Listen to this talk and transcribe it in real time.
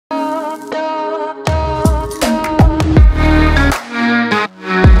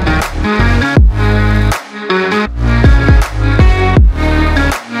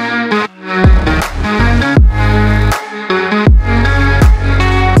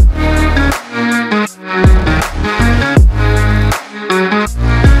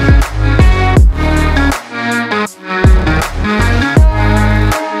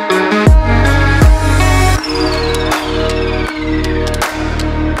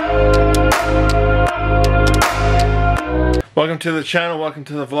Welcome to the channel, welcome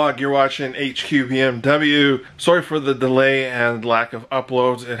to the vlog. You're watching HQ BMW. Sorry for the delay and lack of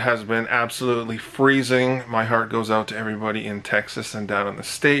uploads. It has been absolutely freezing. My heart goes out to everybody in Texas and down in the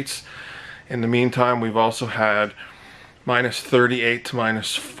States. In the meantime, we've also had minus 38 to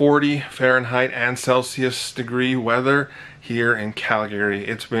minus 40 Fahrenheit and Celsius degree weather here in Calgary.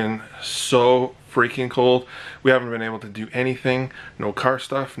 It's been so freaking cold. We haven't been able to do anything. No car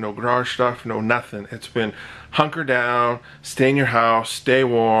stuff, no garage stuff, no nothing. It's been hunker down, stay in your house, stay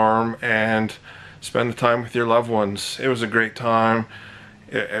warm, and spend the time with your loved ones. It was a great time.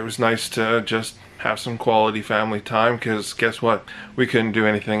 It was nice to just have some quality family time, because guess what? We couldn't do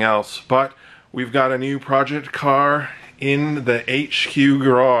anything else. But we've got a new project car in the HQ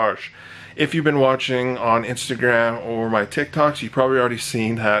garage. If you've been watching on Instagram or my TikToks, you've probably already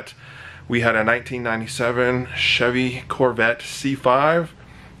seen that we had a 1997 Chevy Corvette C5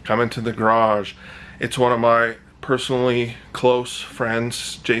 come into the garage. It's one of my personally close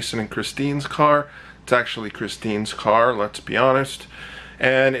friends, Jason and Christine's car. It's actually Christine's car, let's be honest.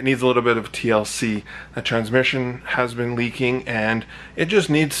 And it needs a little bit of TLC. The transmission has been leaking and it just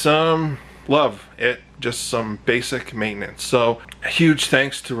needs some love. Just some basic maintenance. So a huge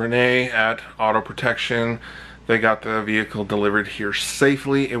thanks to Renee at Auto Protection. They got the vehicle delivered here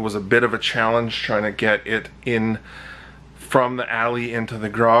safely. It was a bit of a challenge trying to get it in from the alley into the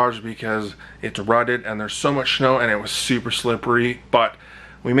garage because it's rutted and there's so much snow and it was super slippery, but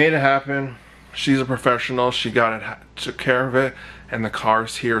we made it happen. She's a professional. She got it, took care of it, and the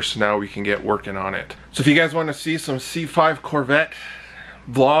car's here, so now we can get working on it. So if you guys want to see some C5 Corvette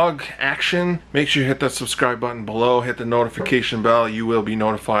vlog action, make sure you hit that subscribe button below, hit the notification bell. You will be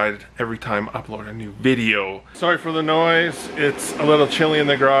notified every time I upload a new video. Sorry for the noise. It's a little chilly in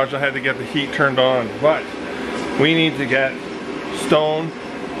the garage. I had to get the heat turned on, but we need to get stone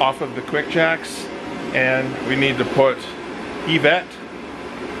off of the quick jacks, and we need to put Yvette,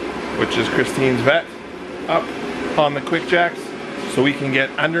 which is Christine's vet, up on the quick jacks so we can get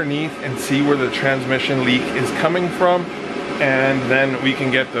underneath and see where the transmission leak is coming from, and then we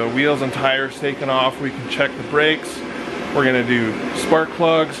can get the wheels and tires taken off. We can check the brakes. We're gonna do spark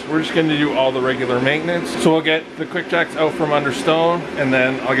plugs. We're just gonna do all the regular maintenance. So we'll get the quick jacks out from under stone, and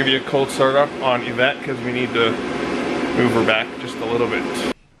then I'll give you a cold start up on Yvette because we need to move her back just a little bit.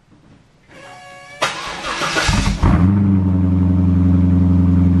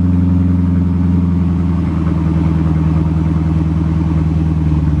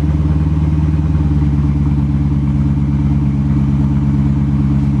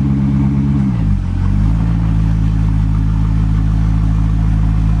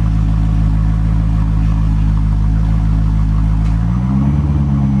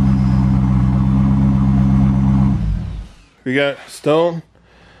 We got stone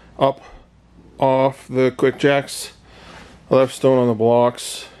up off the quick jacks. I left stone on the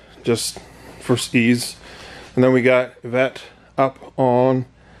blocks just for ease. And then we got Yvette up on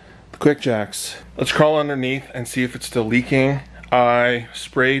the quick jacks. Let's crawl underneath and see if it's still leaking. I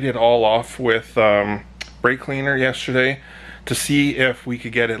sprayed it all off with brake cleaner yesterday to see if we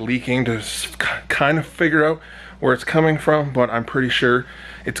could get it leaking, to kind of figure out where it's coming from, but I'm pretty sure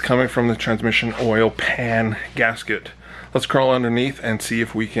it's coming from the transmission oil pan gasket. Let's crawl underneath and see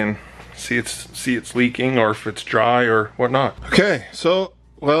if we can see it's leaking, or if it's dry or whatnot. Okay, so,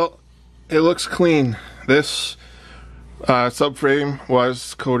 well, it looks clean. This subframe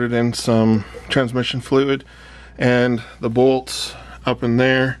was coated in some transmission fluid, and the bolts up in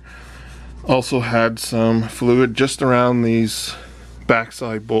there also had some fluid just around these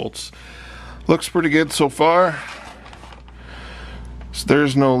backside bolts. Looks pretty good so far. So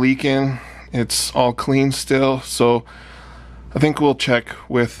there's no leaking. It's all clean still, so I think we'll check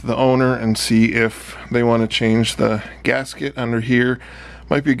with the owner and see if they want to change the gasket under here.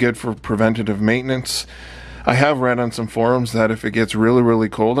 Might be good for preventative maintenance. I have read on some forums that if it gets really, really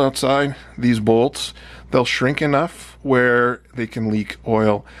cold outside, these bolts, they'll shrink enough where they can leak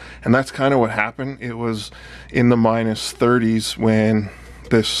oil. And that's kind of what happened. It was in the minus 30s when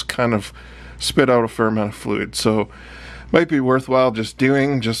this kind of spit out a fair amount of fluid. So might be worthwhile just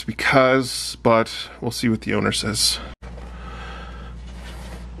doing just because, but we'll see what the owner says.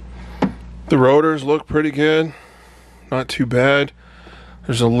 The rotors look pretty good, not too bad.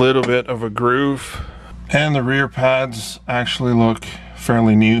 There's a little bit of a groove, and the rear pads actually look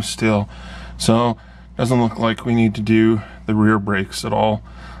fairly new still, so doesn't look like we need to do the rear brakes at all.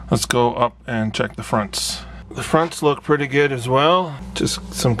 Let's go up and check the fronts. The fronts look pretty good as well,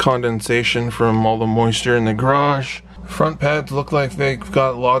 just some condensation from all the moisture in the garage. Front pads look like they've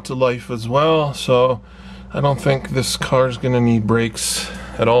got lots of life as well, so I don't think this car is gonna need brakes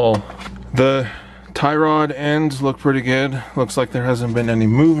at all. The tie rod ends look pretty good. Looks like there hasn't been any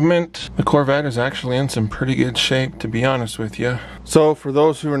movement. The Corvette is actually in some pretty good shape, to be honest with you. So for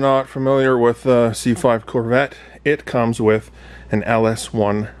those who are not familiar with the C5 Corvette, it comes with an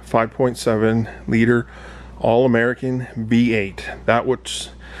LS1 5.7 liter all-American V8.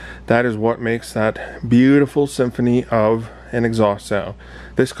 That is what makes that beautiful symphony of an exhaust sound.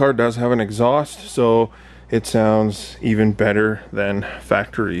 This car does have an exhaust, so it sounds even better than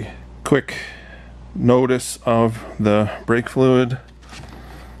factory. Quick notice of the brake fluid.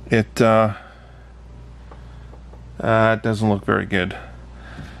 It doesn't look very good.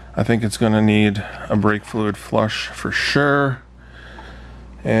 I think it's gonna need a brake fluid flush for sure.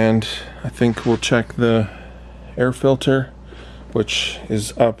 And I think we'll check the air filter, which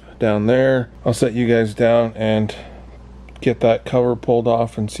is up down there. I'll set you guys down and get that cover pulled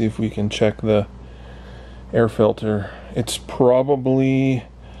off and see if we can check the air filter. It's probably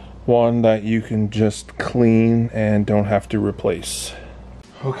one that you can just clean and don't have to replace.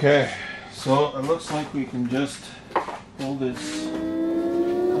 Okay, so it looks like we can just pull this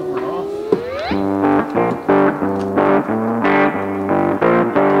cover off.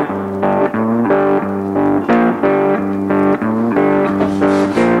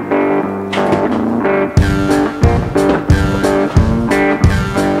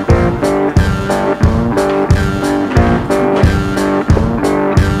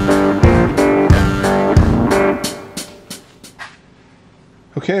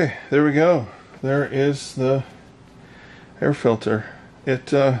 Okay, there we go. There is the air filter.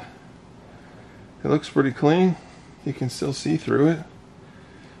 It looks pretty clean. You can still see through it,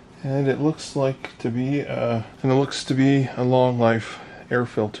 and it looks like to be a long life air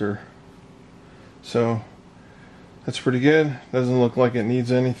filter. So that's pretty good. Doesn't look like it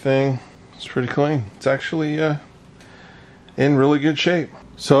needs anything. It's pretty clean. It's actually in really good shape.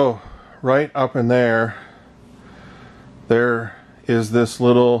 So right up in there is this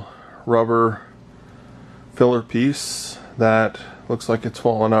little rubber filler piece that looks like it's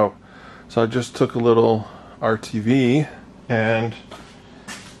fallen out. So I just took a little RTV and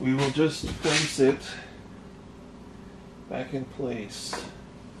we will just place it back in place.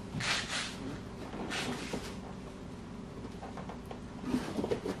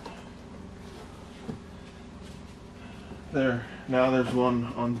 There, now there's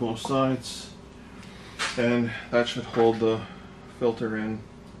one on both sides, and that should hold the filter in,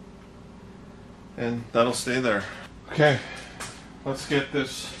 and that'll stay there. Okay, let's get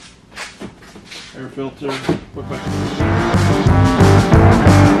this air filter put back.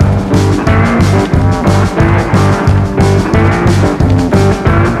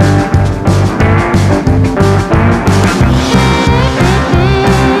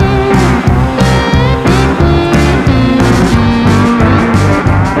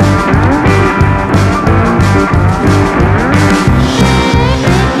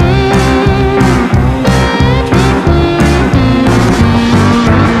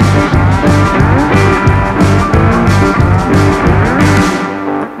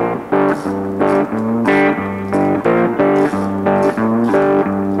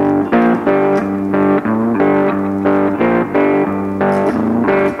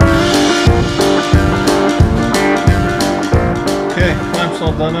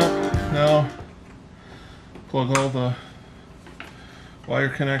 All done up. Now plug all the wire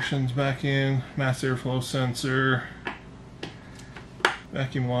connections back in, mass airflow sensor,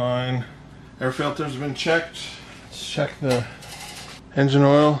 vacuum line. Air filter's been checked. Let's check the engine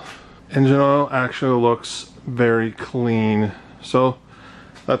oil. Engine oil actually looks very clean, so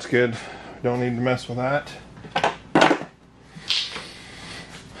that's good. Don't need to mess with that.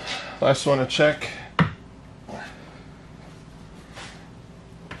 Last one to check.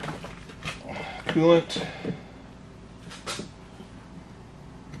 Coolant.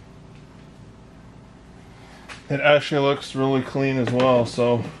 It actually looks really clean as well,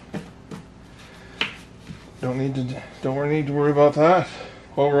 so don't need to worry about that.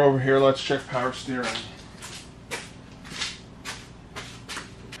 While we're over here, let's check power steering.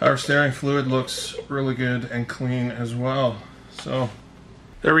 Power steering fluid looks really good and clean as well. So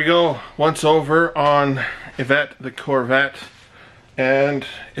there we go. Once over on Yvette the Corvette, and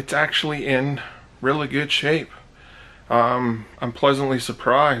it's actually in really good shape. I'm pleasantly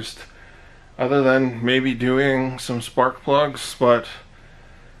surprised, other than maybe doing some spark plugs, but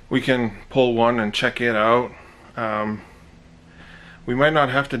we can pull one and check it out. We might not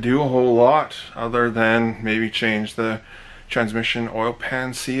have to do a whole lot other than maybe change the transmission oil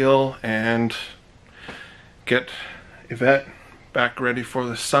pan seal and get Yvette back ready for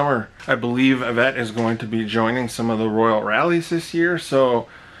the summer. I believe Yvette is going to be joining some of the Royal Rallies this year, so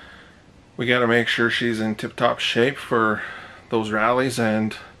we got to make sure she's in tip-top shape for those rallies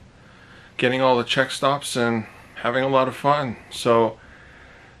and getting all the check stops and having a lot of fun. So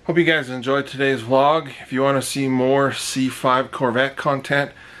hope you guys enjoyed today's vlog. If you want to see more C5 Corvette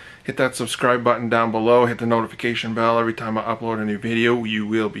content, hit that subscribe button down below. Hit the notification bell. Every time I upload a new video, you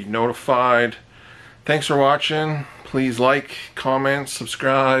will be notified. Thanks for watching. Please like, comment,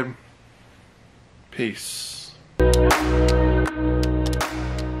 subscribe. Peace.